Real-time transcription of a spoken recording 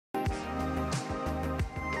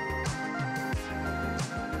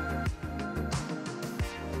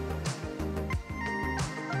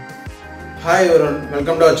Hi everyone,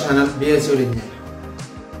 welcome to our channel BS Civil Engineer.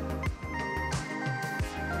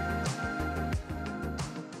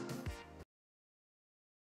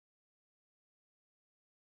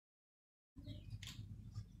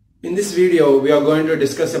 In this video, we are going to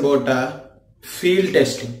discuss about field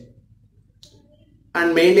testing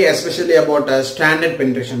and mainly especially about a standard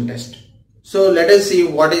penetration test. So let us see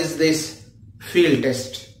what is this field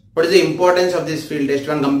test. What is the importance of this field test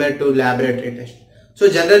when compared to laboratory test? So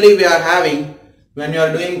generally we are having, when you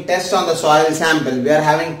are doing tests on the soil sample, we are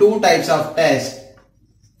having two types of tests.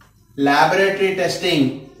 Laboratory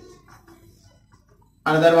testing,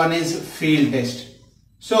 another one is field test.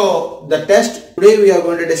 So the test today we are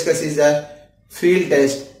going to discuss is a field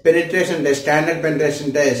test, penetration test, standard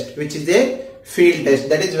penetration test, which is a field test.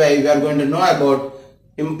 That is why we are going to know about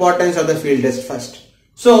importance of the field test first.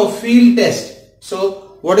 So field test.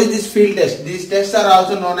 So what is this field test? These tests are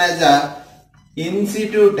also known as a in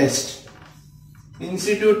situ test. In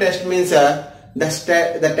situ test means the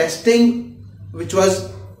testing which was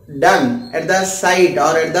done at the site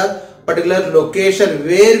or at the particular location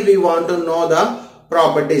where we want to know the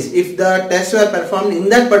properties. If the tests were performed in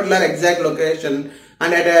that particular exact location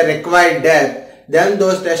and at a required depth, then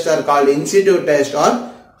those tests are called in situ test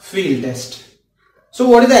or field test. So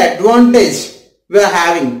what is the advantage we are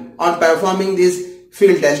having on performing this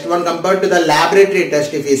field test when compared to the laboratory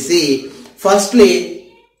test? If you see, firstly,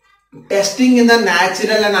 testing in the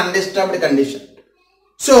natural and undisturbed condition.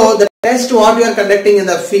 So the test what we are conducting in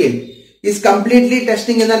the field is completely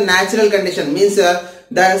testing in the natural condition, means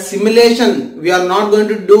the simulation, we are not going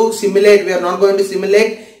to do simulate, we are not going to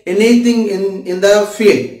simulate anything in the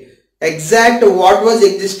field. Exact what was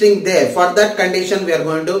existing there, for that condition we are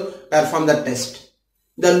going to perform the test.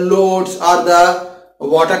 The loads or the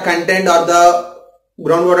water content or the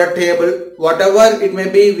groundwater table, whatever it may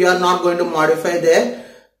be, we are not going to modify there.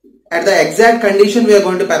 At the exact condition we are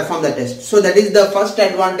going to perform the test. So that is the first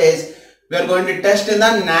advantage. We are going to test in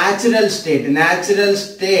the natural state. Natural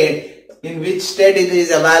state, in which state it is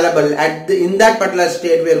available, in that particular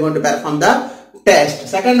state we are going to perform the test.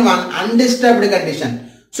 Second one, undisturbed condition.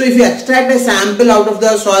 So if you extract a sample out of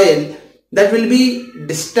the soil, that will be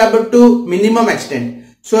disturbed to minimum extent.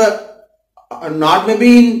 So not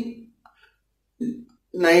maybe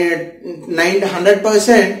in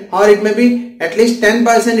 100%, or it may be at least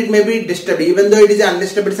 10% it may be disturbed. Even though it is an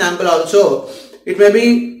undisturbed sample also, it may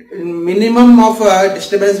be minimum of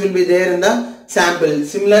disturbance will be there in the sample.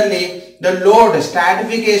 Similarly, the load,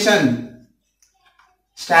 stratification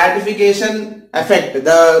effect,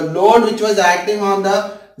 the load which was acting on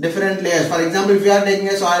the different layers. For example, if you are taking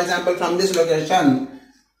a soil sample from this location,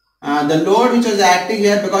 the load which was acting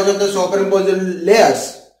here because of the superimposed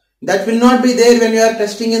layers, that will not be there when you are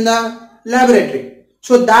testing in the laboratory.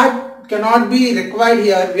 So that cannot be required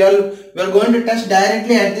here. We are going to test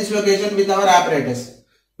directly at this location with our apparatus.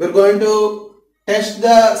 We are going to test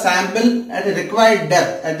the sample at a required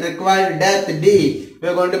depth. At required depth D, we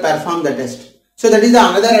are going to perform the test. So that is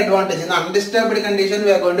another advantage. In the undisturbed condition,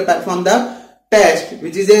 we are going to perform the test,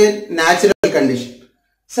 which is a natural condition.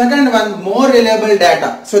 Second one, more reliable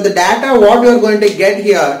data. So the data what we are going to get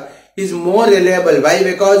here is more reliable. Why?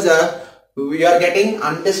 Because we are getting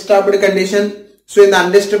undisturbed condition. So in the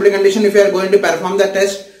undisturbed condition, if you are going to perform the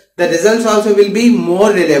test, the results also will be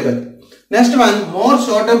more reliable. Next one, more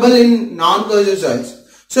suitable in non-cohesive soils.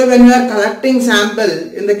 So when we are collecting sample,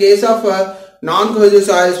 in the case of non-cohesive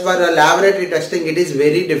soils for laboratory testing, it is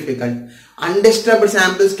very difficult. Undisturbed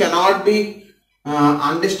samples cannot be,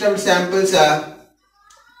 undisturbed samples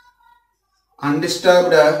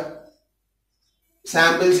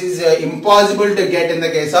is impossible to get in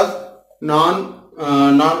the case of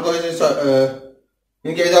non-cohesive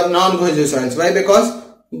soils. Why? Because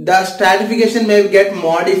the stratification may get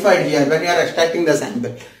modified here when you are extracting the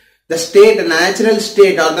sample. The natural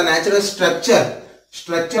state or the natural structure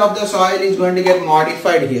of the soil is going to get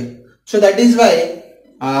modified here. So that is why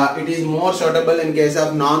it is more suitable in case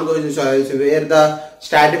of non-cohesive soils where the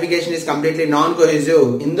stratification is completely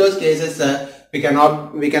non-cohesive. In those cases, we can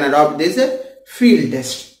adopt this field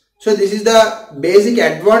test. So this is the basic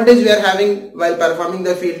advantage we are having while performing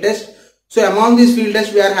the field test. So among these field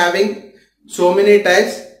tests we are having so many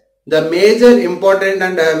types. The major important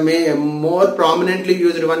and more prominently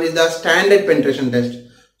used one is the standard penetration test.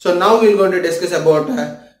 So now we are going to discuss about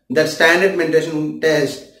that standard penetration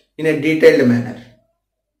test in a detailed manner.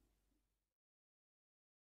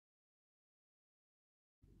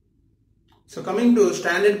 So coming to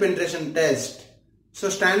standard penetration test. So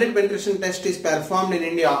standard penetration test is performed in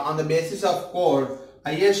India on the basis of code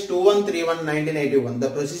IS 2131/1981. The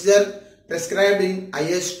procedure prescribed in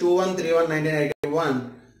IS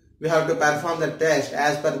 2131/1981 we have to perform the test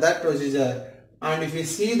as per that procedure. And if you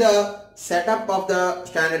see the setup of the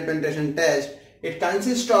standard penetration test, it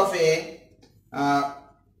consists of a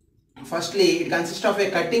firstly it consists of a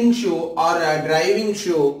cutting shoe or a driving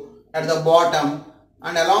shoe at the bottom,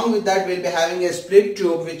 and along with that we'll be having a split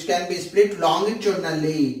tube which can be split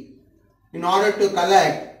longitudinally in order to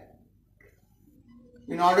collect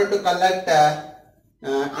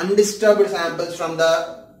undisturbed samples from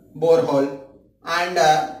the borehole. And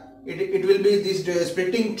it will be this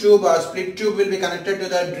splitting tube or split tube will be connected to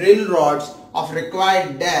the drill rods of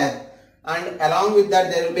required depth, and along with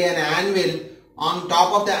that there will be an anvil. On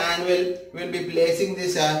top of the anvil we will be placing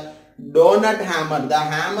this donut hammer. The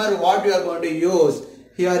hammer what we are going to use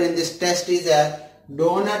here in this test is a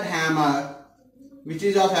donut hammer which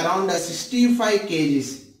is of around 65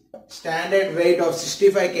 kgs. Standard weight of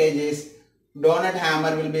 65 kgs. Donut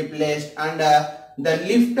hammer will be placed, and the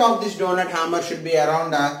lift of this donut hammer should be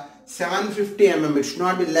around 750 mm. It should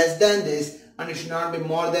not be less than this and it should not be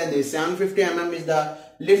more than this. 750 mm is the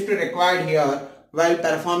lift required here while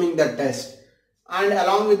performing the test. And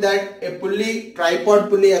along with that a pulley, tripod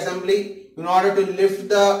pulley assembly in order to lift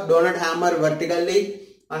the donut hammer vertically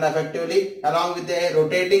and effectively, along with a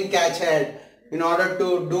rotating catch head in order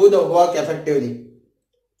to do the work effectively.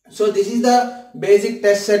 So this is the basic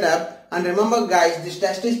test setup, and remember guys, this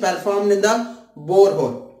test is performed in the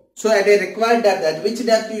borehole. So at a required depth, at which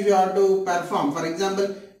depth you have to perform? For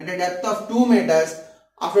example, at a depth of 2 meters,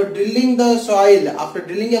 after drilling the soil, after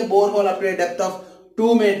drilling a borehole up to a depth of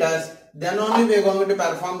 2 meters, then only we are going to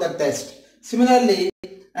perform the test. Similarly,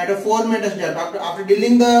 at a 4 meters depth, after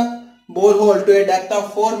drilling the borehole to a depth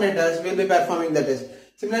of 4 meters, we will be performing the test.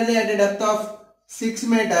 Similarly, at a depth of 6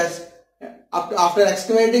 meters, after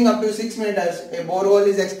excavating up to 6 meters, a borehole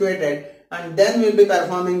is excavated, and then we will be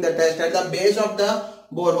performing the test at the base of the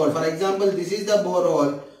borehole. For example, this is the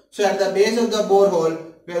borehole. So at the base of the borehole,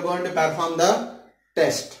 we are going to perform the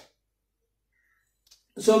test.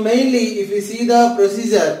 So mainly, if you see the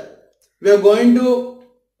procedure, we are going to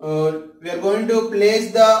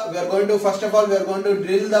first of all we are going to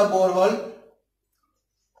drill the borehole,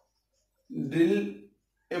 drill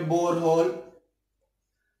a borehole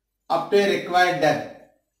up to a required depth.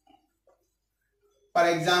 For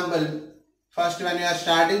example, first when you are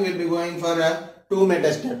starting, we will be going for a 2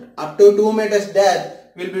 meters depth. Up to 2 meters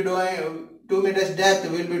depth, we will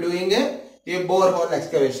be doing a borehole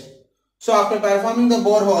excavation. So after performing the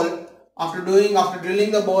borehole, after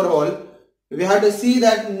drilling the borehole, we have to see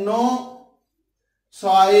that no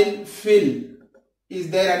soil fill is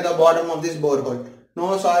there at the bottom of this borehole.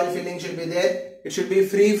 No soil filling should be there. It should be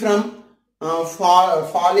free from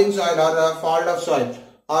falling soil or fall of soil,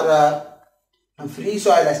 or free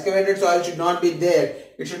soil. Excavated soil should not be there.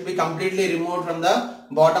 It should be completely removed from the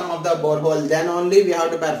bottom of the borehole. Then only we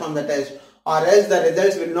have to perform the test, or else the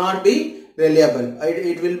results will not be reliable.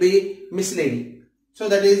 It will be misleading. So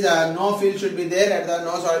that is no fill should be there,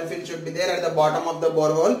 no soil fill should be there at the bottom of the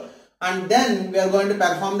borehole, and then we are going to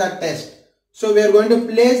perform that test. So we are going to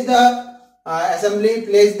place the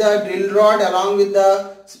place the drill rod along with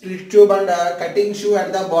the split tube and cutting shoe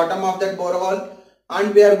at the bottom of that borehole,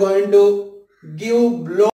 and we are going to give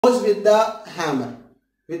blows with the hammer.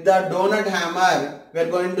 With the donut hammer, we are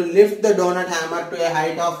going to lift the donut hammer to a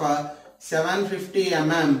height of 750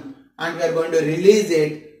 mm, and we are going to release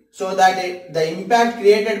it, so that the impact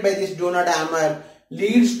created by this donut hammer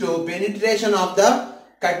leads to penetration of the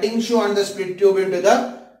cutting shoe and the split tube into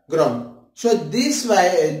the ground. So this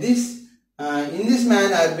way, in this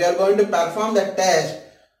manner, we are going to perform the test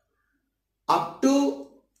up to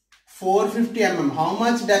 450 mm. How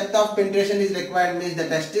much depth of penetration is required means the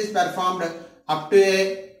test is performed up to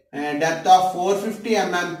a depth of 450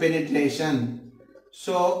 mm penetration.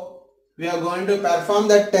 So we are going to perform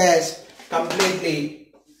the test completely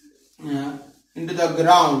into the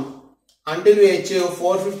ground until we achieve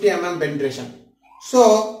 450 mm penetration.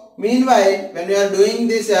 So meanwhile, when we are doing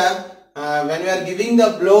this, when we are giving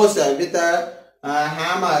the blows with a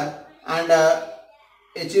hammer and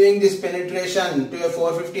achieving this penetration to a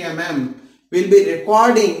 450 mm, we will be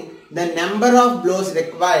recording the number of blows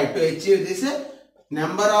required to achieve this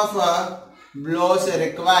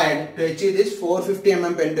 450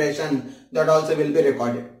 mm penetration. That also will be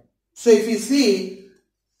recorded. So if you see,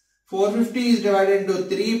 450 is divided into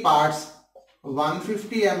 3 parts,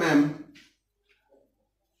 150 mm,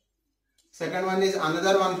 second one is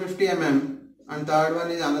another 150 mm, and third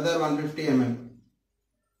one is another 150 mm.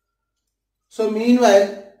 So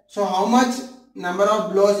meanwhile, so how much number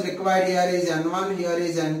of blows required here is N1, here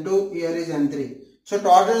is N2, here is N3. So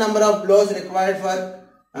total number of blows required for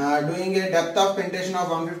doing a depth of penetration of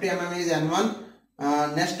 150 mm is N1,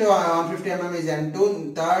 Next 150 mm is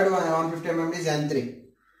N2, third 150 mm is N3.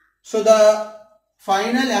 So the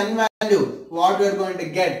final N value what we are going to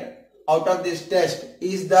get out of this test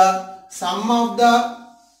is the sum of the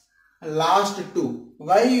last two.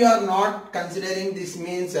 Why you are not considering this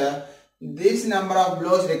means this number of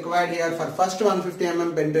blows required here for first 150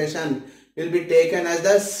 mm penetration will be taken as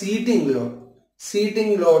the seating load.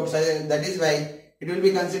 Seating load, so that is why it will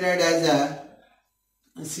be considered as a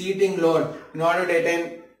seating load in order to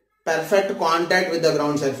attain perfect contact with the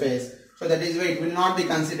ground surface. So that is why it will not be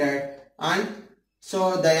considered, and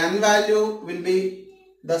so the N value will be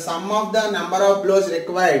the sum of the number of blows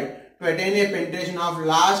required to attain a penetration of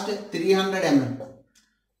last 300 mm.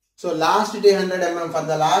 So last 300 mm, for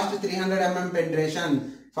the last 300 mm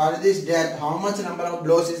penetration for this depth, how much number of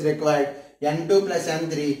blows is required? N2 plus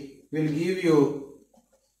N3 will give you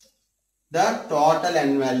the total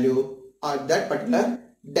N value at that particular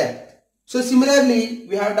depth. So similarly,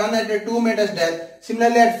 we have done at a 2 meters depth.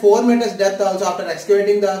 Similarly, at 4 meters depth also, after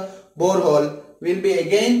excavating the borehole, we will be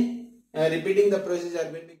again repeating the procedure.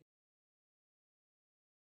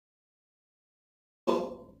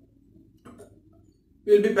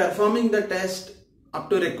 We will be performing the test up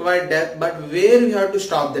to required depth, but where we have to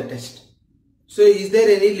stop the test. So is there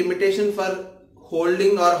any limitation for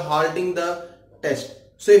holding or halting the test?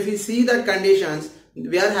 So if we see the conditions,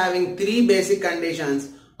 we are having three basic conditions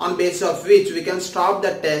on basis of which we can stop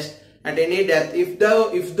the test at any depth if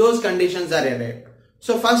those conditions are arrived.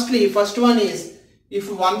 So first one is if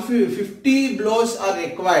 150 blows are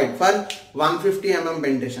required for 150 mm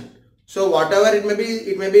penetration. So whatever it may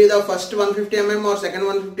be the first 150 mm or second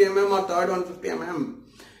 150 mm or third 150 mm.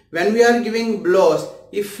 When we are giving blows,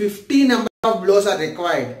 if 50 number of blows are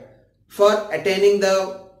required for attaining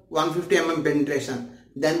the 150 mm penetration,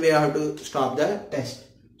 then we have to stop the test.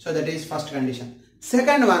 So that is first condition.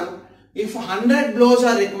 Second one, if 100 blows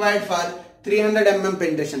are required for 300 mm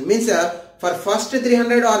penetration, means for first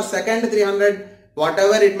 300 or second 300,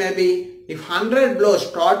 whatever it may be, if 100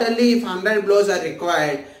 blows, totally if 100 blows are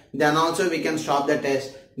required, then also we can stop the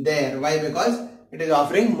test there. Why? Because it is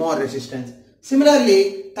offering more resistance.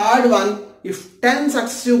 Similarly, third one, if 10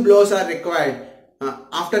 successive blows are required,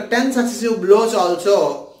 after 10 successive blows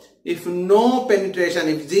also, if no penetration,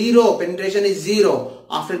 if zero, penetration is zero,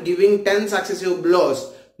 after giving 10 successive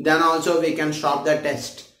blows, then also we can stop the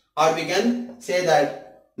test, or we can say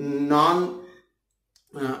that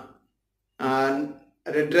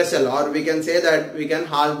redressal, or we can say that we can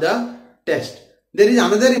halt the test. There is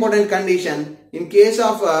another important condition in case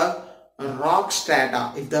of rock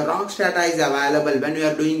strata. If the rock strata is available when we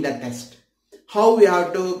are doing the test, how we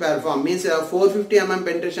have to perform? Means 450 mm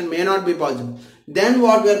penetration may not be possible. Then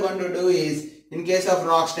what we are going to do is, in case of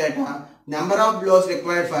rock strata, number of blows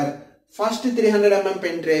required for first 300 mm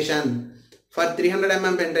penetration. For 300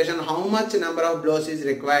 mm penetration, how much number of blows is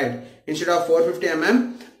required? Instead of 450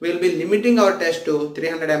 mm, we will be limiting our test to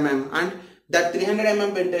 300 mm, and that 300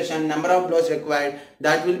 mm penetration, number of blows required,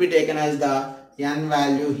 that will be taken as the N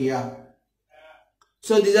value here.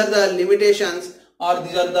 So these are the limitations, or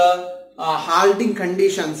these are the halting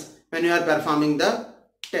conditions when you are performing the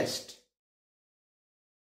test.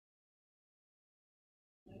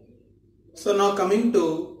 So now coming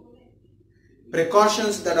to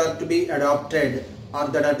precautions that are to be adopted or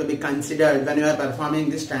that are to be considered when you are performing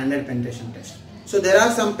the standard penetration test. So there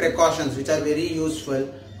are some precautions which are very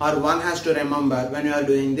useful, or one has to remember when you are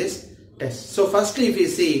doing this test. So firstly, if you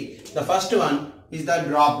see, the first one is the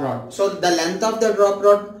drop rod. So the length of the drop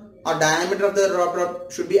rod or diameter of the drop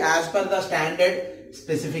rod should be as per the standard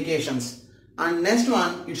specifications. And next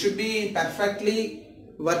one, it should be perfectly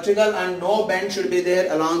vertical and no bend should be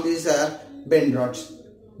there along these bend rods,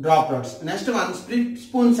 drop rods. Next one, split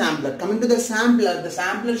spoon sampler. Coming to the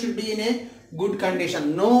sampler should be in a good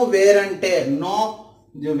condition. No wear and tear.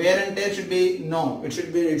 The wear and tear should be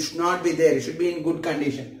it should not be there. It should be in good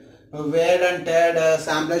condition. Wear and tear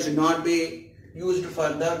sampler should not be used for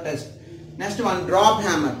the test. Next one, drop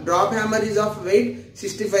hammer. Drop hammer is of weight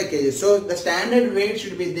 65 kg. So the standard weight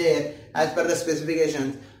should be there as per the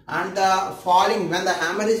specifications. And the falling, when the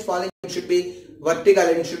hammer is falling, it should be vertical.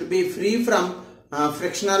 It should be free from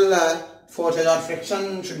frictional forces, or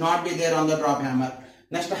friction should not be there on the drop hammer.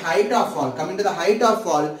 Next, height of fall. Coming to the height of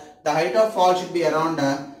fall, the height of fall should be around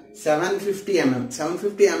 750 mm.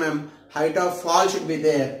 750 mm height of fall should be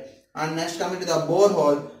there. And next, coming to the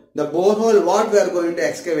borehole. The borehole what we are going to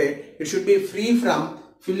excavate, it should be free from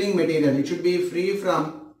filling material. It should be free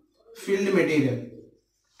from filled material.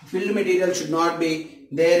 Filled material should not be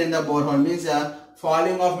there in the borehole. Means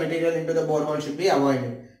falling of material into the borehole should be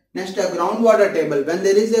avoided. Next, a groundwater table. When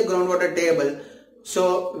there is a groundwater table,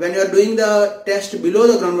 So when you are doing the test below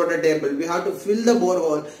the groundwater table, we have to fill the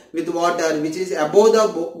borehole with water which is above the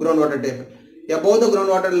groundwater table. Above the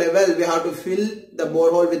groundwater level, we have to fill the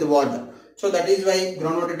borehole with water. So that is why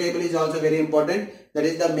groundwater table is also very important. That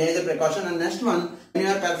is the major precaution. And next one, when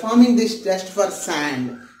you are performing this test for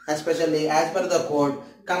sand, especially as per the code,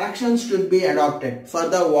 corrections should be adopted for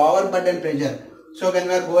the overburden pressure. So when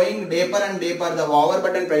we are going deeper and deeper, the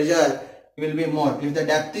overburden pressure will be more. If the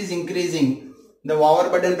depth is increasing, the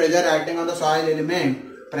overburden pressure acting on the soil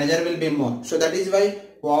element, pressure will be more. So that is why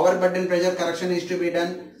overburden pressure correction is to be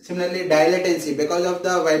done. Similarly, dilatancy, because of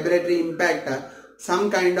the vibratory impact, some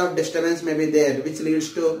kind of disturbance may be there, which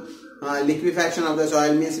leads to liquefaction of the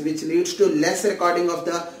soil, means which leads to less recording of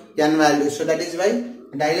the N values. So that is why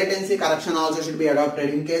dilatancy correction also should be adopted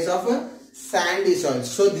in case of sandy soils.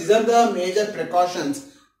 So these are the major precautions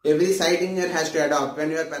every site engineer has to adopt when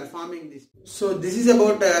you are performing this. So this is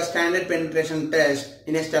about a standard penetration test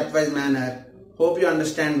in a stepwise manner. Hope you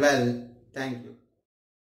understand well. Thank you.